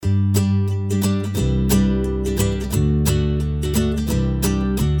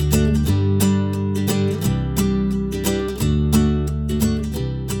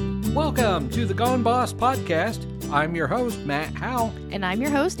Gone Boss podcast. I'm your host, Matt Howell. And I'm your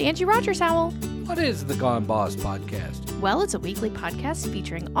host, Angie Rogers Howell. What is the Gone Boss podcast? Well, it's a weekly podcast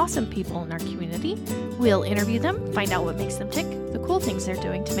featuring awesome people in our community. We'll interview them, find out what makes them tick, the cool things they're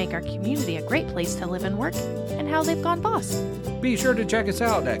doing to make our community a great place to live and work, and how they've gone boss. Be sure to check us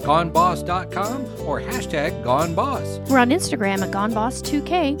out at goneboss.com or hashtag GoneBoss. We're on Instagram at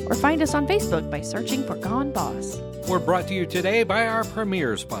GoneBoss2K or find us on Facebook by searching for Gone Boss. We're brought to you today by our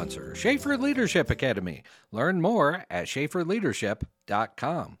premier sponsor, Schaefer Leadership Academy. Learn more at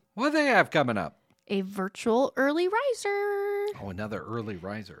schaeferleadership.com. What do they have coming up? A virtual early riser. Oh, another early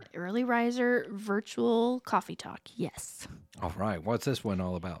riser. Early riser virtual coffee talk. Yes. All right. What's this one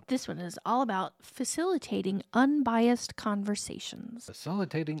all about? This one is all about facilitating unbiased conversations.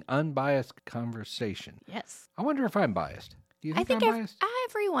 Facilitating unbiased conversation. Yes. I wonder if I'm biased. Do you think I'm biased?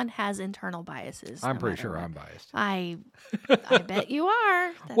 Everyone has internal biases. I'm pretty sure I'm biased. I bet you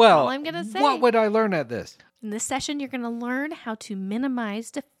are. That's well, all I'm going to say. What would I learn at this? In this session, you're going to learn how to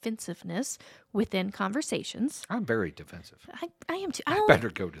minimize defensiveness within conversations. I'm very defensive. I am too. I better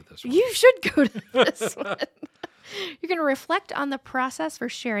go to this one. You should go to this one. You're going to reflect on the process for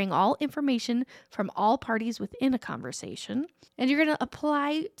sharing all information from all parties within a conversation. And you're going to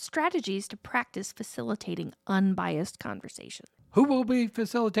apply strategies to practice facilitating unbiased conversation. Who will be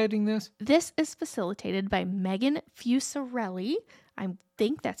facilitating this? This is facilitated by Megan Fusarelli. I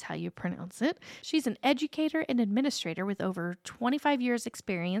think that's how you pronounce it. She's an educator and administrator with over 25 years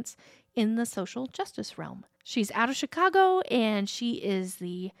experience in the social justice realm. She's out of Chicago and she is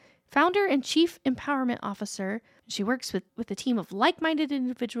the founder and chief empowerment officer. She works with a team of like-minded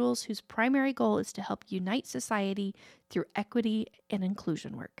individuals whose primary goal is to help unite society through equity and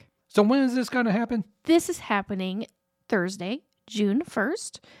inclusion work. So when is this going to happen? This is happening Thursday, June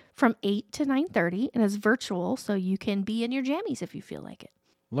 1st from 8 to 9:30 and is virtual, so you can be in your jammies if you feel like it.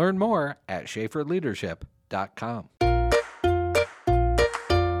 Learn more at schaeferleadership.com.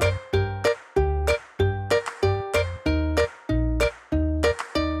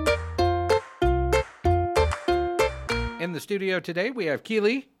 In the studio today, we have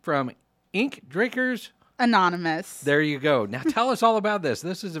Keeley from Ink Drinkers Anonymous. There you go. Now tell us all about this.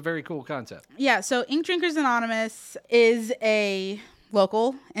 This is a very cool concept. Yeah, so Ink Drinkers Anonymous is a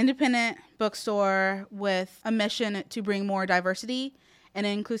local independent bookstore with a mission to bring more diversity and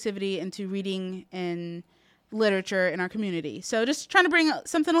inclusivity into reading and literature in our community. So just trying to bring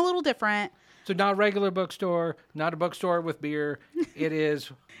something a little different. So not a regular bookstore, not a bookstore with beer. It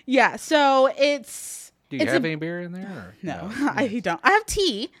is. Yeah, so it's... Do you have any beer in there? Or? No, I don't. I have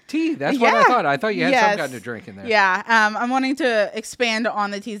tea. Tea? That's what I thought. I thought you had some kind of drink in there. Yeah. I'm wanting to expand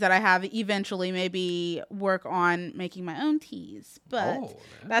on the teas that I have. Eventually, maybe work on making my own teas. But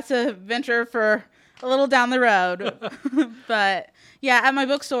that's a venture for a little down the road. But yeah, at my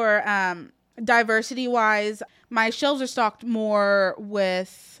bookstore, diversity-wise, my shelves are stocked more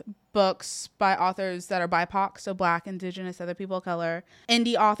with books by authors that are BIPOC, so Black, Indigenous, other people of color,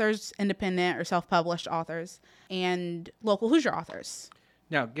 indie authors, independent or self-published authors, and local Hoosier authors.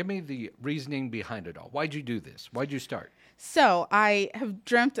 Now, give me the reasoning behind it all. Why'd you do this? Why'd you start? So I have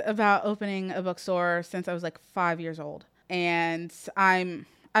dreamt about opening a bookstore since I was like 5 years old. And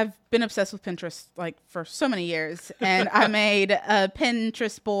I've been obsessed with Pinterest like for so many years. And I made a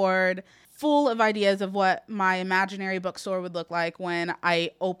Pinterest board full of ideas of what my imaginary bookstore would look like when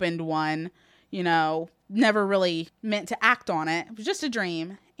I opened one, never really meant to act on it. It was just a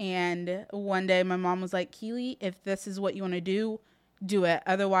dream. And one day my mom was like, Keeley, if this is what you want to do it.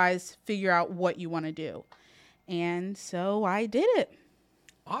 Otherwise, figure out what you want to do. And so I did it.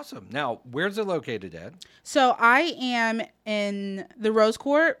 Awesome. Now, where's it located at? So I am in the Rose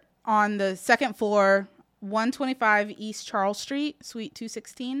Court on the second floor, 125 East Charles Street, Suite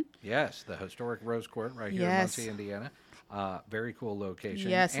 216. Yes, the historic Rose Court right here in Muncie, Indiana. Very cool location.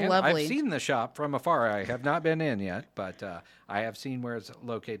 Yes, and lovely. I've seen the shop from afar. I have not been in yet, but I have seen where it's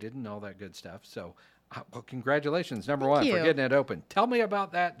located and all that good stuff. So, well, congratulations, number one, for getting it open. Tell me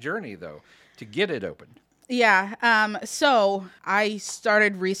about that journey, though, to get it open. Yeah. So I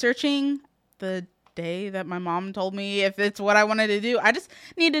started researching the day that my mom told me if it's what I wanted to do. I just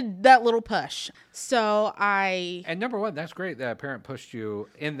needed that little push. And number one, that's great that a parent pushed you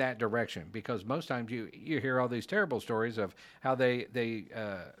in that direction, because most times you hear all these terrible stories of how they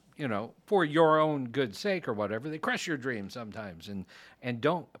for your own good sake or whatever, they crush your dreams sometimes and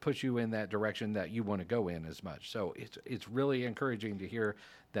don't push you in that direction that you want to go in as much. So it's really encouraging to hear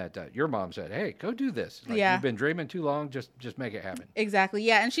that your mom said, hey, go do this. You've been dreaming too long, just make it happen. Exactly.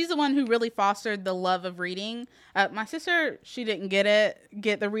 Yeah. And she's the one who really fostered the love of reading. My sister, she didn't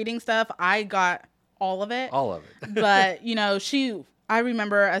get the reading stuff. I got all of it. All of it. But, I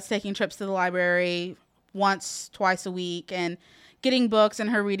remember us taking trips to the library once, twice a week, and getting books and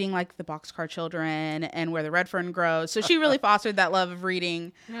her reading like The Boxcar Children and Where the Red Fern Grows. So she really fostered that love of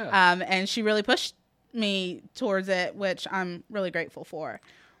reading. Yeah. And she really pushed me towards it, which I'm really grateful for.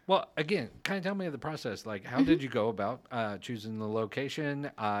 Well, again, kind of tell me the process. Like, how did you go about choosing the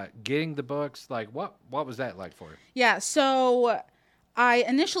location, getting the books? Like, what was that like for you? Yeah, so I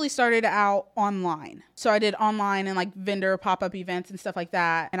initially started out online. So I did online and like vendor pop-up events and stuff like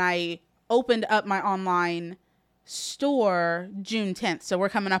that. And I opened up my online store June 10th. So we're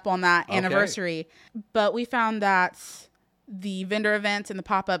coming up on that anniversary. But we found that the vendor events and the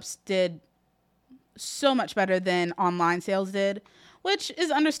pop-ups did so much better than online sales did, which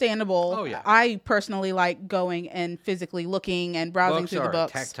is understandable. Oh, yeah. I personally like going and physically looking and browsing through the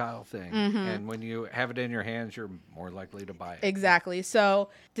books. Books are a tactile thing. And when you have it in your hands, you're more likely to buy it. Exactly. So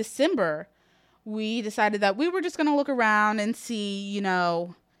December, we decided that we were just going to look around and see,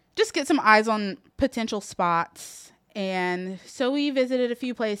 just get some eyes on potential spots. And so we visited a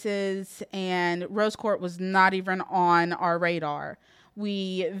few places, and Rose Court was not even on our radar.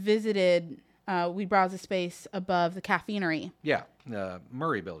 We visited, we browsed the space above the caffeinery. Yeah, the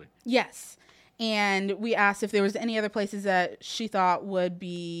Murray building. Yes. And we asked if there was any other places that she thought would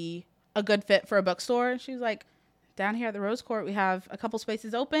be a good fit for a bookstore. She was like, down here at the Rose Court, we have a couple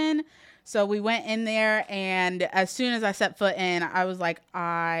spaces open. So we went in there, and as soon as I set foot in, I was like,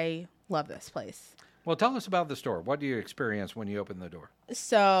 I love this place. Well, tell us about the store. What do you experience when you open the door?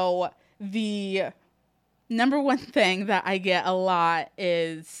 So the number one thing that I get a lot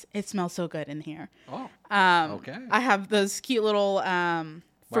is it smells so good in here. Oh, okay. I have those cute little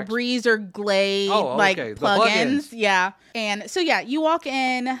Febreze or Glade The plugins. Yeah. And so, yeah, you walk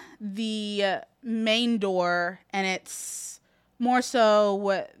in the main door, and it's more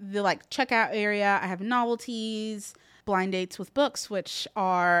so the like checkout area. I have novelties, blind dates with books, which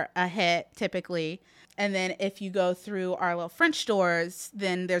are a hit typically. And then if you go through our little French doors,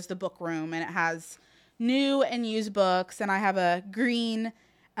 then there's the book room, and it has new and used books. And I have a green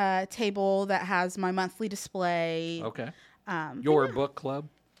table that has my monthly display. Okay. Your book club?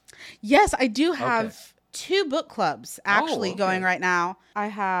 Yes, I do have 2 book clubs actually going right now. I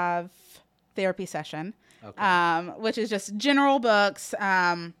have therapy session, which is just general books,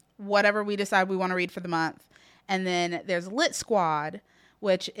 whatever we decide we want to read for the month. And then there's Lit Squad,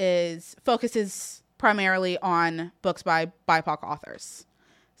 which focuses primarily on books by BIPOC authors.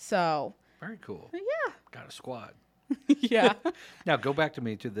 So very cool. Yeah. Got a squad. Yeah. Now go back to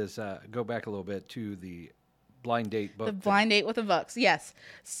me to this. Go back a little bit to the blind date book. The blind date with the books. Yes.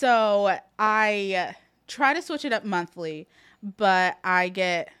 So I try to switch it up monthly, but I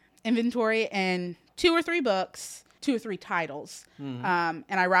get inventory in 2 or 3 books, 2 or 3 titles. And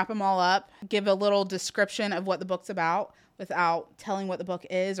I wrap them all up, give a little description of what the book's about without telling what the book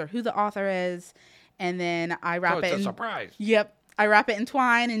is or who the author is. And then I wrap it in. It's a surprise. Yep. I wrap it in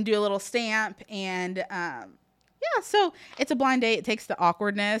twine and do a little stamp. And so it's a blind date. It takes the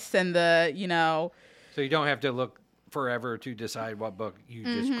awkwardness and the, So you don't have to look forever to decide what book. You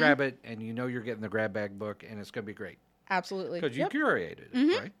just grab it, and you're getting the grab bag book, and it's going to be great. Absolutely. Because you curated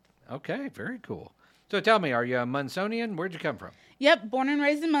it, right? Okay, very cool. So tell me, are you a Munsonian? Where'd you come from? Yep, born and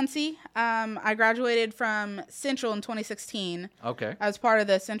raised in Muncie. I graduated from Central in 2016. Okay. I was part of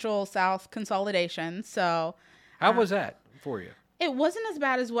the Central South consolidation. So how was that for you? It wasn't as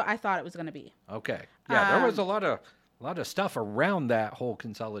bad as what I thought it was going to be. Okay. Yeah, there was a lot of stuff around that whole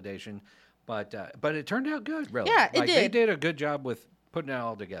consolidation, but it turned out good, really. Yeah, it did. They did a good job with putting it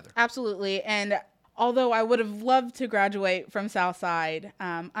all together. Absolutely. And although I would have loved to graduate from Southside,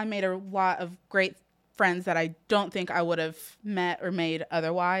 I made a lot of great friends that I don't think I would have met or made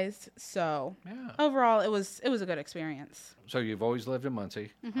otherwise. So overall, it was a good experience. So you've always lived in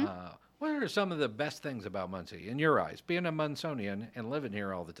Muncie. What are some of the best things about Muncie in your eyes? Being a Munsonian and living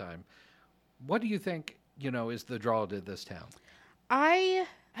here all the time, what do you think, is the draw to this town? I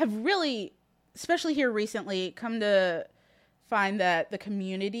have really, especially here recently, come to find that the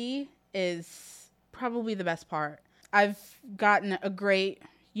community is probably the best part. I've gotten a great,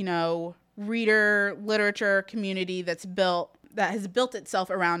 reader literature community that has built itself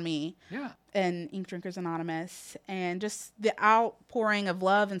around me. Yeah. And Ink Drinkers Anonymous, and just the outpouring of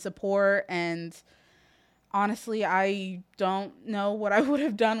love and support. And honestly, I don't know what I would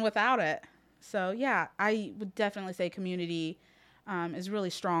have done without it. So yeah, I would definitely say community is really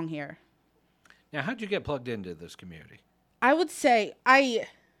strong here. Now, how'd you get plugged into this community? I would say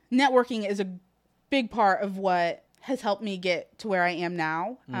networking is a big part of what has helped me get to where I am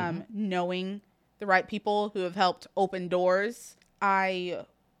now. Knowing the right people who have helped open doors. I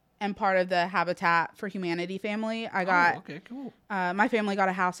am part of the Habitat for Humanity family. I got okay, cool. My family got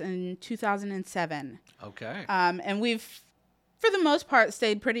a house in 2007. Okay. And we've, for the most part,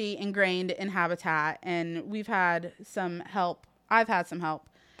 stayed pretty ingrained in Habitat, and we've had some help. I've had some help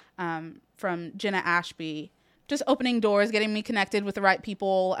from Jenna Ashby, just opening doors, getting me connected with the right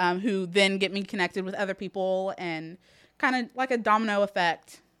people, who then get me connected with other people, and kind of like a domino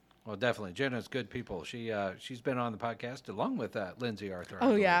effect. Well, definitely. Jenna's good people. She's been on the podcast along with Lindsay Arthur.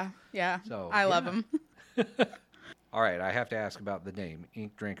 Oh, yeah. So I love them. All right. I have to ask about the name,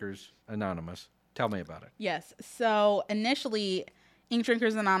 Ink Drinkers Anonymous. Tell me about it. Yes. So initially, Ink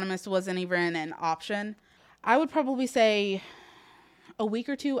Drinkers Anonymous wasn't even an option. I would probably say a week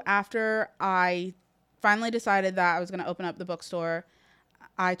or two after I finally decided that I was going to open up the bookstore,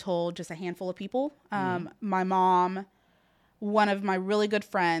 I told just a handful of people. My mom, one of my really good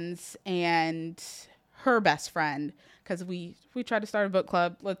friends, and her best friend, because we tried to start a book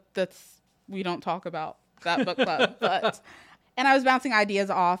club. We don't talk about that book club, and I was bouncing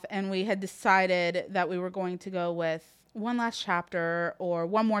ideas off, and we had decided that we were going to go with one last chapter or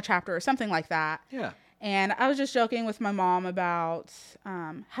one more chapter or something like that. Yeah. And I was just joking with my mom about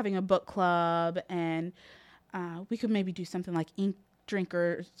having a book club, and we could maybe do something like Ink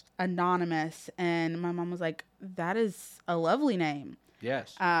Drinkers Anonymous. And my mom was like, that is a lovely name.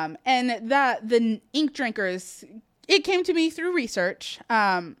 Yes. And that the Ink Drinkers, it came to me through research.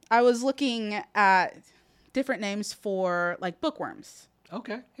 I was looking at different names for like bookworms.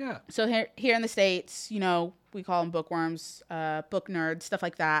 Okay. Yeah. So here in the States, we call them bookworms, book nerds, stuff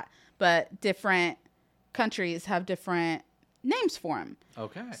like that. But different countries have different names for them.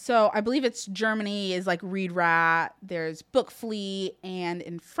 Okay. So I believe it's Germany is like Read Rat, there's Book Flea, and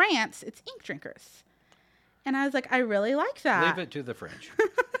in France it's Ink Drinkers. And I was like, I really like that. Leave it to the French.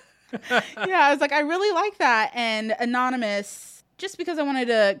 Yeah, I was like, I really like that. And Anonymous, just because I wanted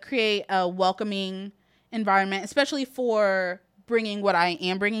to create a welcoming environment, especially for bringing what I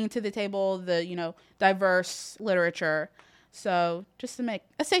am bringing to the table, the, diverse literature. So just to make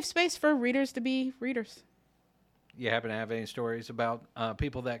a safe space for readers to be readers. You happen to have any stories about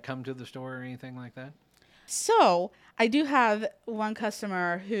people that come to the store or anything like that? So I do have one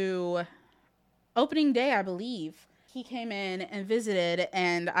customer who, opening day, I believe, he came in and visited,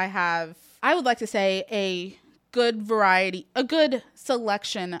 and I would like to say, a good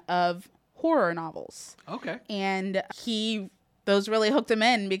selection of horror novels. Okay. And those really hooked him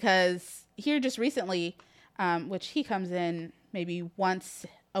in, because here just recently, which he comes in maybe once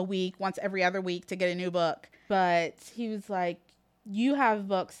a week, once every other week to get a new book. But he was like, you have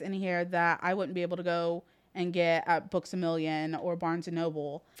books in here that I wouldn't be able to go and get at Books A Million or Barnes &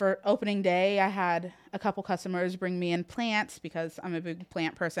 Noble. For opening day, I had a couple customers bring me in plants, because I'm a big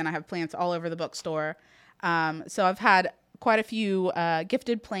plant person. I have plants all over the bookstore. So I've had quite a few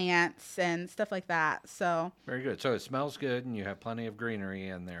gifted plants and stuff like that. So very good. So it smells good, and you have plenty of greenery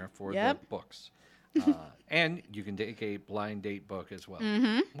in there for Yep. the books. And you can take a blind date book as well,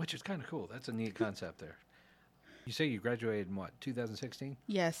 which is kind of cool. That's a neat concept there. You say you graduated in what, 2016?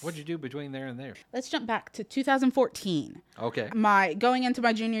 Yes. What'd you do between there and there? Let's jump back to 2014. Okay. Going into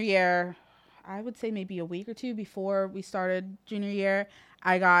my junior year, I would say maybe a week or two before we started junior year,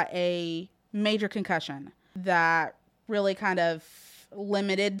 I got a major concussion that really kind of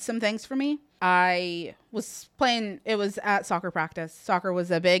limited some things for me. I was playing, it was at soccer practice. Soccer was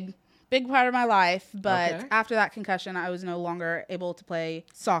a big part of my life, but Okay. after that concussion, I was no longer able to play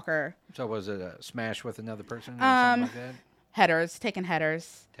soccer. So was it a smash with another person or something like that? Taking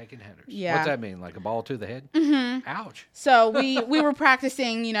headers. Taking headers. Yeah. What's that mean? Like a ball to the head? Mm-hmm. Ouch. So we were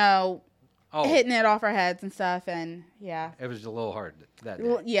practicing, Oh, hitting it off our heads and stuff, and yeah. it was a little hard that day.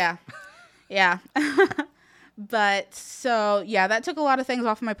 Well, yeah. Yeah. But so, yeah, that took a lot of things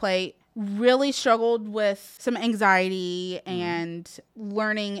off my plate. Really struggled with some anxiety and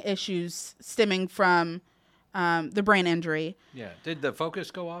learning issues stemming from the brain injury. Yeah. Did the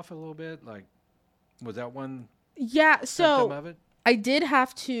focus go off a little bit? Like, was that one Yeah. symptom So of it? I did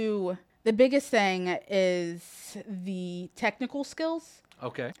have to, the biggest thing is the technical skills.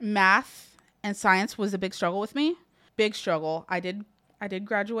 Okay. Math and science was a big struggle with me. Big struggle. I did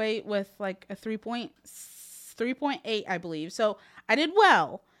graduate with like a 3.8, I believe. So I did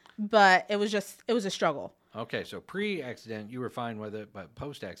well, but it was a struggle. Okay. So pre-accident, you were fine with it, but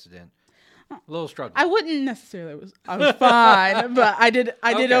post-accident, a little struggle. I wouldn't necessarily, I was fine, but I did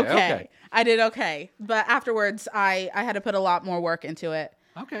okay. Okay. I did okay. But afterwards, I had to put a lot more work into it.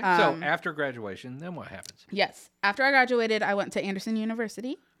 Okay. So after graduation, then what happens? Yes. After I graduated, I went to Anderson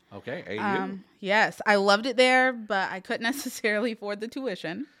University. Okay. AU. Yes, I loved it there, but I couldn't necessarily afford the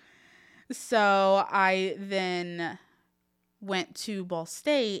tuition. So I then went to Ball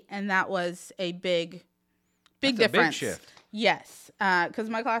State, and that was a big That's difference. A big shift. Yes, because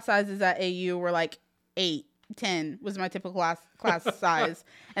my class sizes at AU were like 8, 10 was my typical class size,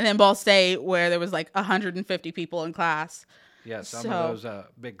 and then Ball State where there was like 150 people in class. Yeah, some of those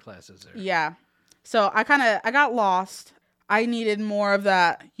big classes there. Yeah, so I got lost. I needed more of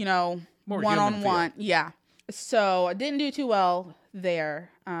that, more one-on-one. Yeah, so I didn't do too well there.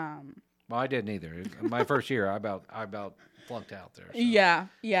 Well, I didn't either. My first year, I about flunked out there. So. Yeah.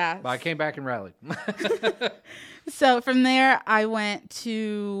 But I came back and rallied. So from there, I went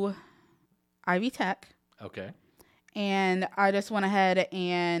to Ivy Tech. Okay. And I just went ahead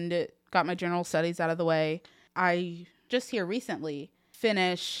and got my general studies out of the way. I just here recently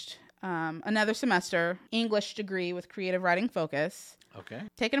finished another semester, English degree with creative writing focus. Okay.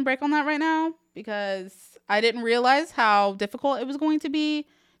 Taking a break on that right now because I didn't realize how difficult it was going to be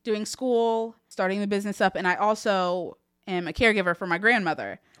doing school, starting the business up. And I also am a caregiver for my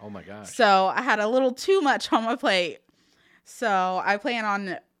grandmother. Oh my gosh. So I had a little too much on my plate. So I plan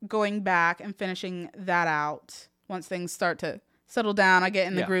on going back and finishing that out once things start to settle down. I get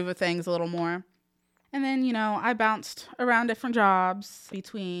in the groove of things a little more. And then, I bounced around different jobs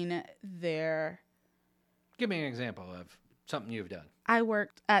between there. Give me an example of something you've done. I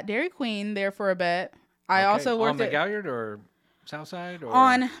worked at Dairy Queen there for a bit. I also worked on McGalliard or Southside? Or?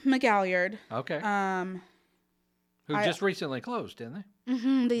 On McGalliard. Okay. Who just recently closed, didn't they?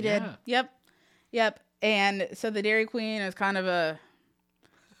 Mm-hmm, they did. Yep. And so the Dairy Queen is kind of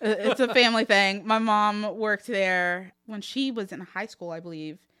it's a family thing. My mom worked there when she was in high school, I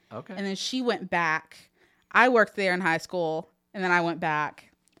believe. Okay. And then she went back. I worked there in high school, and then I went back.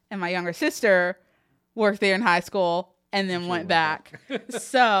 And my younger sister worked there in high school, and then went back. So,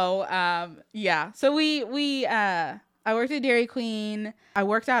 So I worked at Dairy Queen. I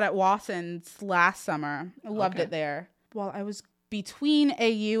worked out at Watson's last summer. I loved it there. While I was between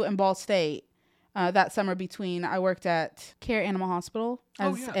AU and Ball State, that summer I worked at Care Animal Hospital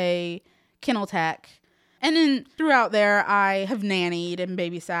as a kennel tech. And then throughout there, I have nannied and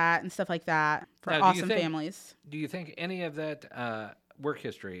babysat and stuff like that for awesome families. Do you think any of that work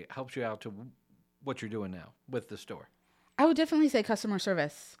history helps you out to what you're doing now with the store? I would definitely say customer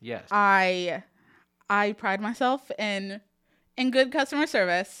service. Yes. I pride myself in good customer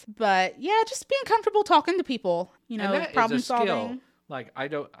service, but yeah, just being comfortable talking to people, problem solving. Skill. Like I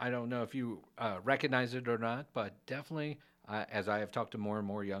don't know if you recognize it or not, but definitely as I have talked to more and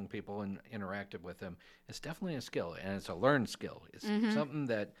more young people and interacted with them, it's definitely a skill, and it's a learned skill. It's something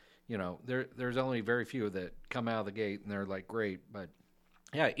that there's only very few that come out of the gate and they're like great, but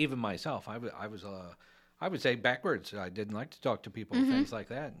yeah, even myself, I would say backwards. I didn't like to talk to people and things like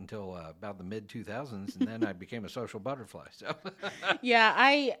that until about the mid 2000s, and then I became a social butterfly. So yeah,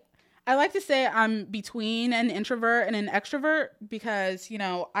 I like to say I'm between an introvert and an extrovert because,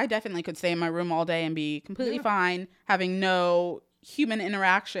 I definitely could stay in my room all day and be completely fine having no human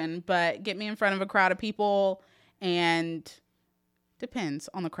interaction, but get me in front of a crowd of people and depends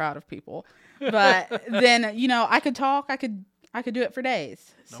on the crowd of people. But then, I could talk, I could do it for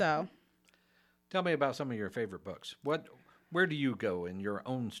days. Nope. So tell me about some of your favorite books. Where do you go in your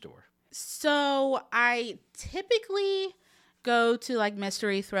own store? So I typically go to like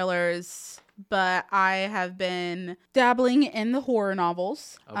mystery thrillers, but I have been dabbling in the horror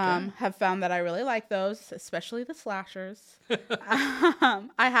novels. Okay. Have found that I really like those, especially the slashers. I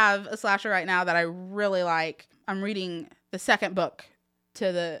have a slasher right now that I really like. I'm reading the second book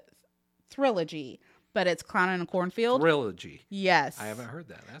to the trilogy, but it's Clown in a Cornfield. Trilogy. Yes. I haven't heard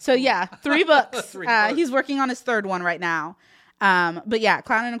that. That's so cool. Yeah, 3 books. 3 books. He's working on his 3rd one right now. But yeah,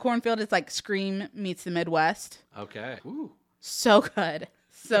 Clown in a Cornfield is like Scream meets the Midwest. Okay. Ooh. So good.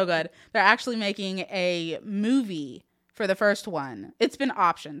 So good. They're actually making a movie for the first one. It's been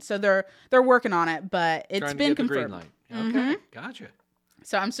optioned. So they're working on it, but it's been confirmed. Green light. Okay. Gotcha.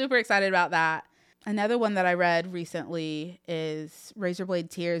 So I'm super excited about that. Another one that I read recently is Razorblade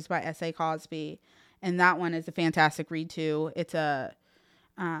Tears by S.A. Cosby. And that one is a fantastic read too. It's a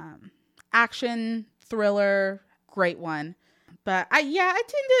action thriller, great one. But I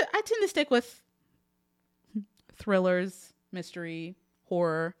tend to stick with thrillers, mystery,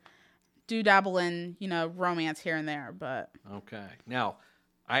 horror. Do dabble in, romance here and there, but okay. Now,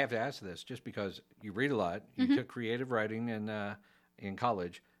 I have to ask this just because you read a lot. You took creative writing in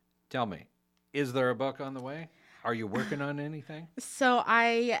college. Tell me, is there a book on the way? Are you working on anything? So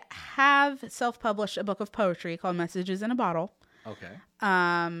I have self-published a book of poetry called Messages in a Bottle. Okay.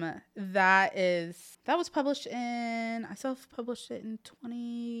 I self-published it in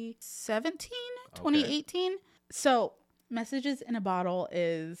 2017, 2018. So Messages in a Bottle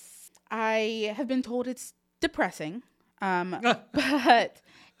I have been told it's depressing. But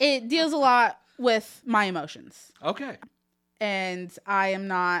it deals a lot with my emotions. Okay. And I am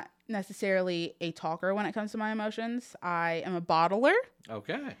not necessarily a talker when it comes to my emotions. I am a bottler.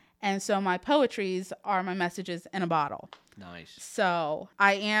 Okay. And so my poetries are my messages in a bottle. Nice. So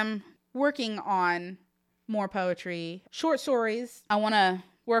I am working on more poetry, short stories. I want to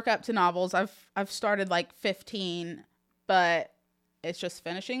work up to novels. I've started like 15, but it's just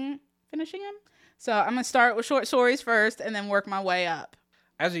finishing them. So I'm going to start with short stories first and then work my way up.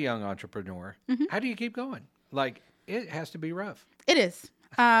 As a young entrepreneur, how do you keep going? Like, it has to be rough. It is.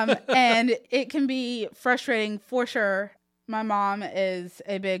 And it can be frustrating for sure. My mom is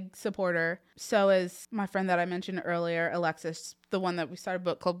a big supporter. So is my friend that I mentioned earlier, Alexis, the one that we started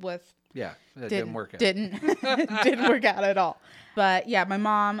book club with. Yeah, that didn't work out. Didn't work out at all. But yeah, my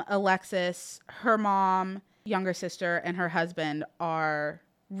mom, Alexis, her mom, younger sister, and her husband are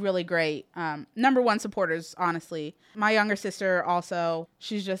really great. Number one supporters, honestly. My younger sister also,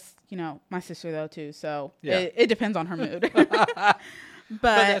 she's just, my sister though too. So it depends on her mood.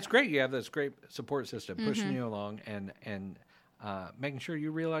 But that's great. You have this great support system pushing you along and making sure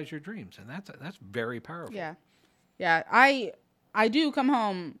you realize your dreams, and that's very powerful. Yeah. I do come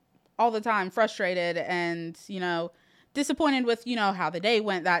home all the time frustrated and disappointed with how the day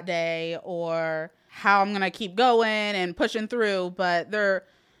went that day or how I'm gonna keep going and pushing through. But they're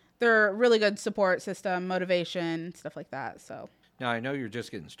a really good support system, motivation, stuff like that. So. Now, I know you're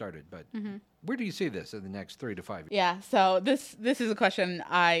just getting started, but where do you see this in the next 3 to 5 years? Yeah, so this is a question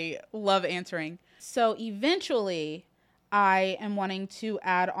I love answering. So eventually, I am wanting to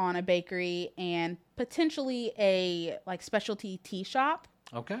add on a bakery and potentially a specialty tea shop.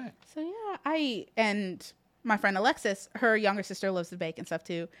 Okay. So yeah, and my friend Alexis, her younger sister loves to bake and stuff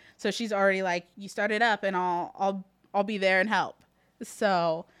too. So she's already like, you start it up and I'll be there and help.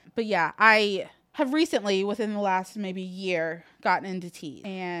 So, but yeah, I have recently, within the last maybe year, gotten into tea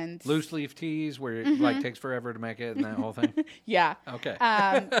and loose leaf teas where it takes forever to make it and that whole thing. Yeah. Okay.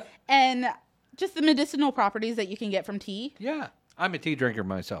 And just the medicinal properties that you can get from tea. Yeah, I'm a tea drinker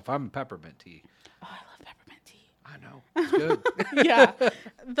myself. I'm peppermint tea. Oh, I love peppermint tea. I know, it's good. Yeah,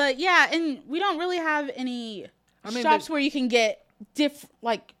 but yeah, and we don't really have any shops where you can get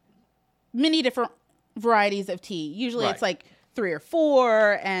many different varieties of tea. Usually, it's like 3 or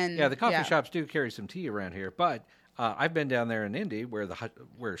 4, and the coffee shops do carry some tea around here, but I've been down there in Indy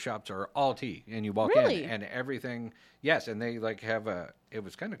where shops are all tea, and you walk in and everything. Yes, and they have it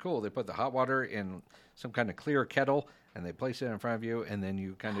was kind of cool. They put the hot water in some kind of clear kettle, and they place it in front of you, and then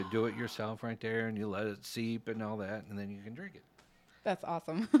you kind of do it yourself right there, and you let it seep and all that, and then you can drink it. That's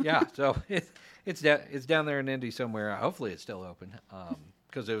awesome. Yeah, so it's down there in Indy somewhere. Hopefully, it's still open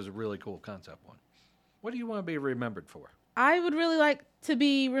because it was a really cool concept one. What do you want to be remembered for? I would really like to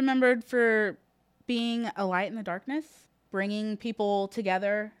be remembered for being a light in the darkness, bringing people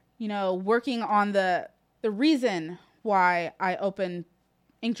together, working on the reason why I opened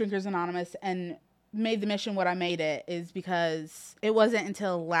Ink Drinkers Anonymous and made the mission what I made it is because it wasn't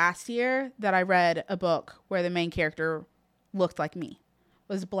until last year that I read a book where the main character looked like me,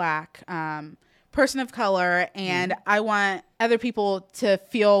 was Black, person of color, and I want other people to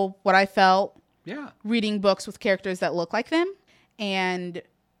feel what I felt. Yeah. Reading books with characters that look like them and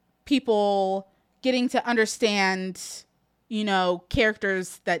people getting to understand,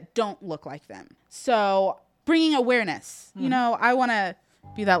 characters that don't look like them. So bringing awareness, I want to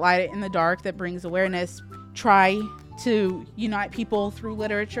be that light in the dark that brings awareness, try to unite people through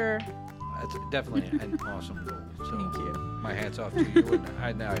literature. That's definitely an awesome goal. So Thank you. My hat's off to you,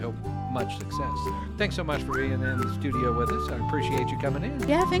 and I hope much success. Thanks so much for being in the studio with us. I appreciate you coming in.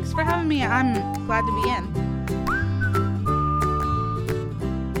 Yeah, thanks for having me. I'm glad to be in.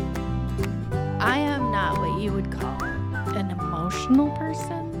 I am not what you would call an emotional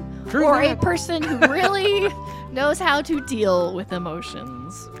person. True or that. a person who really knows how to deal with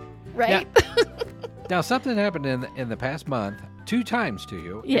emotions. Right? Now, something happened in the past month 2 times to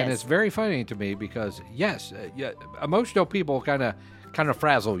you, Yes. and it's very funny to me because emotional people kind of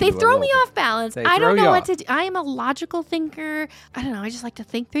frazzle you. They throw me off balance. They I throw don't you know what off. to do. I am a logical thinker. I don't know. I just like to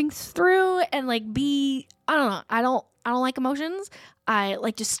think things through and be. I don't know. I don't like emotions. I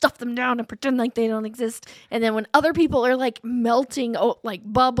like to stuff them down and pretend like they don't exist. And then when other people are melting,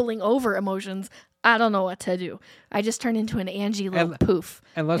 bubbling over emotions, I don't know what to do. I just turn into an Angie little poof.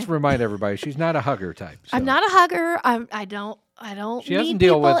 And let's remind everybody, she's not a hugger type. So I'm not a hugger. I don't she need doesn't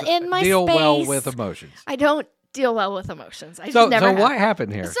people in my deal space. well with emotions. I don't deal well with emotions. I So, just never so have. what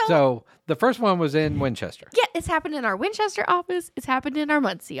happened here? So- So the first one was in Winchester. Yeah, it's happened in our Winchester office. It's happened in our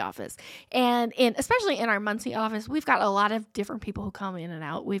Muncie office. And especially in our Muncie office, we've got a lot of different people who come in and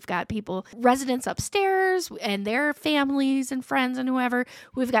out. We've got residents upstairs and their families and friends and whoever.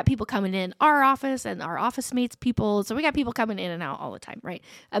 We've got people coming in our office and our office mates people. So we got people coming in and out all the time, right?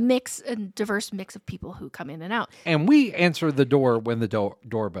 A diverse mix of people who come in and out. And we answer the door when the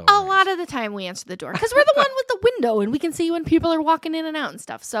doorbell A rings. lot of the time we answer the door because we're the one with the window and we can see when people are walking in and out and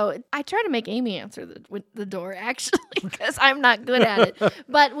stuff. So I try to make Amy answer the door actually because I'm not good at it.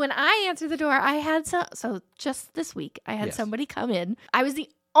 But when I answer the door, I had so just this week I had somebody come in. I was the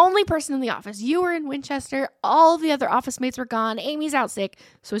only person in the office. You were in Winchester. All of the other office mates were gone. Amy's out sick.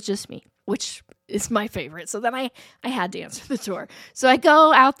 So it's just me, which is my favorite. So then I had to answer the door. So I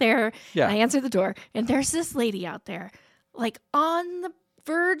go out there and I answer the door and there's this lady out there like on the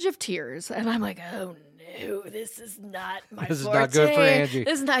verge of tears. And I'm like, oh no, this is not my This is forte. not good for Angie.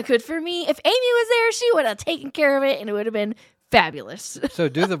 This is not good for me. If Amy was there, she would have taken care of it and it would have been fabulous. So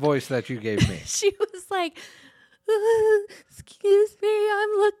do the voice that you gave me. She was like, excuse me, I'm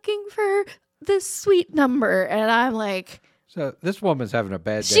looking for this suite number. And I'm like, So this woman's having a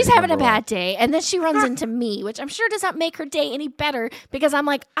bad day. she's having a number one. bad day. And then she runs into me, which I'm sure does not make her day any better because I'm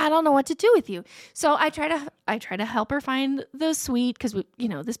like, I don't know what to do with you. So I try to help her find the suite because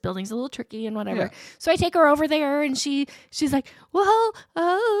this building's a little tricky and whatever. Yeah. So I take her over there and she's like, well,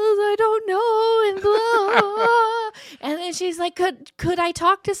 I don't know and blah. And then she's like, could I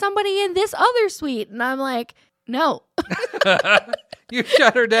talk to somebody in this other suite? And I'm like, no. You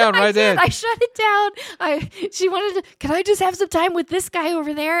shut her down right then. I shut it down. She wanted to, can I just have some time with this guy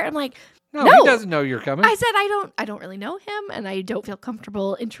over there? I'm like, No, no. he doesn't know you're coming. I said, I don't really know him and I don't feel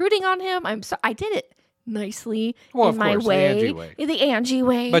comfortable intruding on him. I did it nicely Well, in of my course, the way. Angie way. In the Angie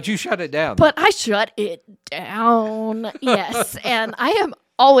way. But you shut it down. But I shut it down. Yes. And I am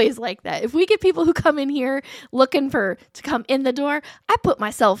always like that. If we get people who come in here looking to come in the door, I put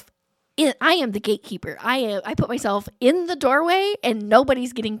myself in. I am the gatekeeper. I put myself in the doorway and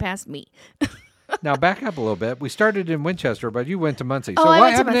nobody's getting past me. Now back up a little bit. We started in Winchester, but you went to Muncie. Oh, So I what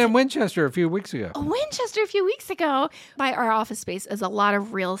went to happened in Muncie. Winchester a few weeks ago? Winchester a few weeks ago, by our office space is a lot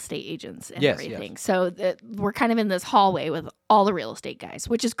of real estate agents and Yes, everything. So we're kind of in this hallway with all the real estate guys,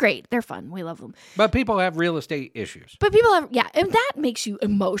 which is great. They're fun. We love them. But people have real estate issues. But people have, and that makes you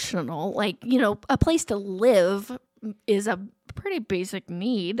emotional. Like, a place to live is a pretty basic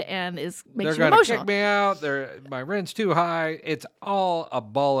need and makes They're you going to emotional. kick me out. My rent's too high. It's all a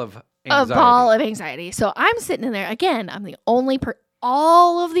ball of A anxiety. ball of anxiety. So I'm sitting in there again. I'm the only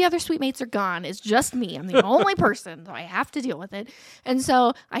all of the other suite mates are gone. It's just me. I'm the only person, so I have to deal with it. And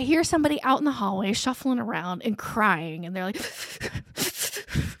so I hear somebody out in the hallway shuffling around and crying, and they're like,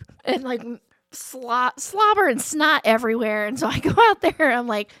 and like slobber and snot everywhere. And so I go out there. I'm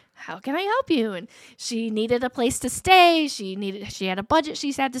like, how can I help you? And she needed a place to stay. She had a budget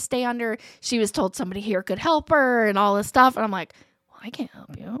she had to stay under. She was told somebody here could help her and all this stuff. And I'm like, I can't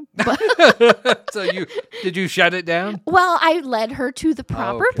help you. But So did you shut it down? well, I led her to the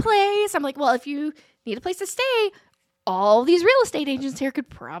proper Okay. place. I'm like, well, if you need a place to stay, all these real estate agents here could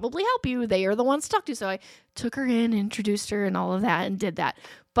probably help you. They are the ones to talk to. So I took her in, introduced her and all of that and did that.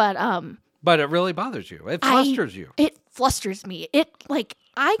 But it really bothers you. It flusters you. It flusters me.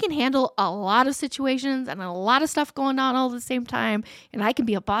 I can handle a lot of situations and a lot of stuff going on all at the same time. And I can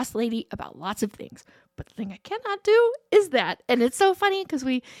be a boss lady about lots of things. But the thing I cannot do is that. And it's so funny because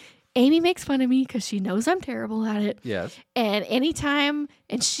Amy makes fun of me because she knows I'm terrible at it. Yes. And anytime,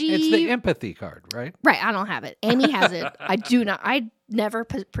 and she... It's the empathy card, right? Right, I don't have it. Amy has it. I do not. I never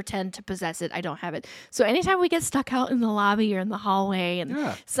pretend to possess it. I don't have it. So anytime we get stuck out in the lobby or in the hallway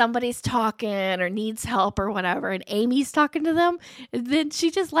and somebody's talking or needs help or whatever, and Amy's talking to them, then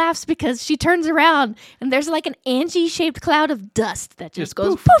she just laughs because she turns around and there's like an Angie-shaped cloud of dust that just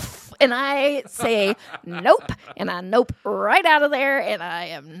goes poof. And I say, nope. And I nope right out of there. And I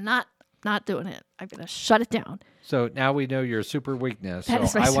am not doing it. I'm going to shut it down. So now we know your super weakness. That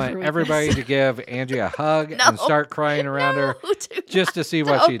is So my I super want weakness. everybody to give Angie a hug and start crying around her do just to see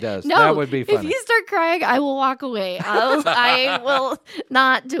what not. she does. No, That would be funny. If you start crying, I will walk away. I will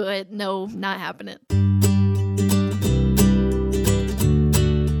not do it. No, not happening.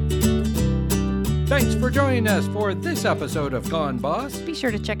 Thanks for joining us for this episode of Gone Boss. Be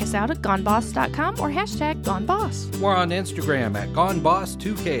sure to check us out at goneboss.com or hashtag #GoneBoss. We're on Instagram at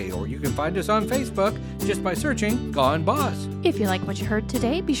GoneBoss2K, or you can find us on Facebook just by searching Gone Boss. If you like what you heard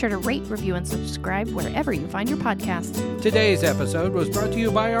today, be sure to rate, review, and subscribe wherever you find your podcasts. Today's episode was brought to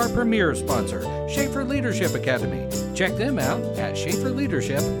you by our premier sponsor, Schaefer Leadership Academy. Check them out at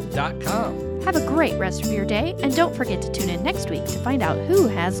SchaeferLeadership.com. Have a great rest of your day, and don't forget to tune in next week to find out who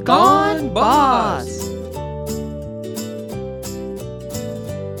has gone boss.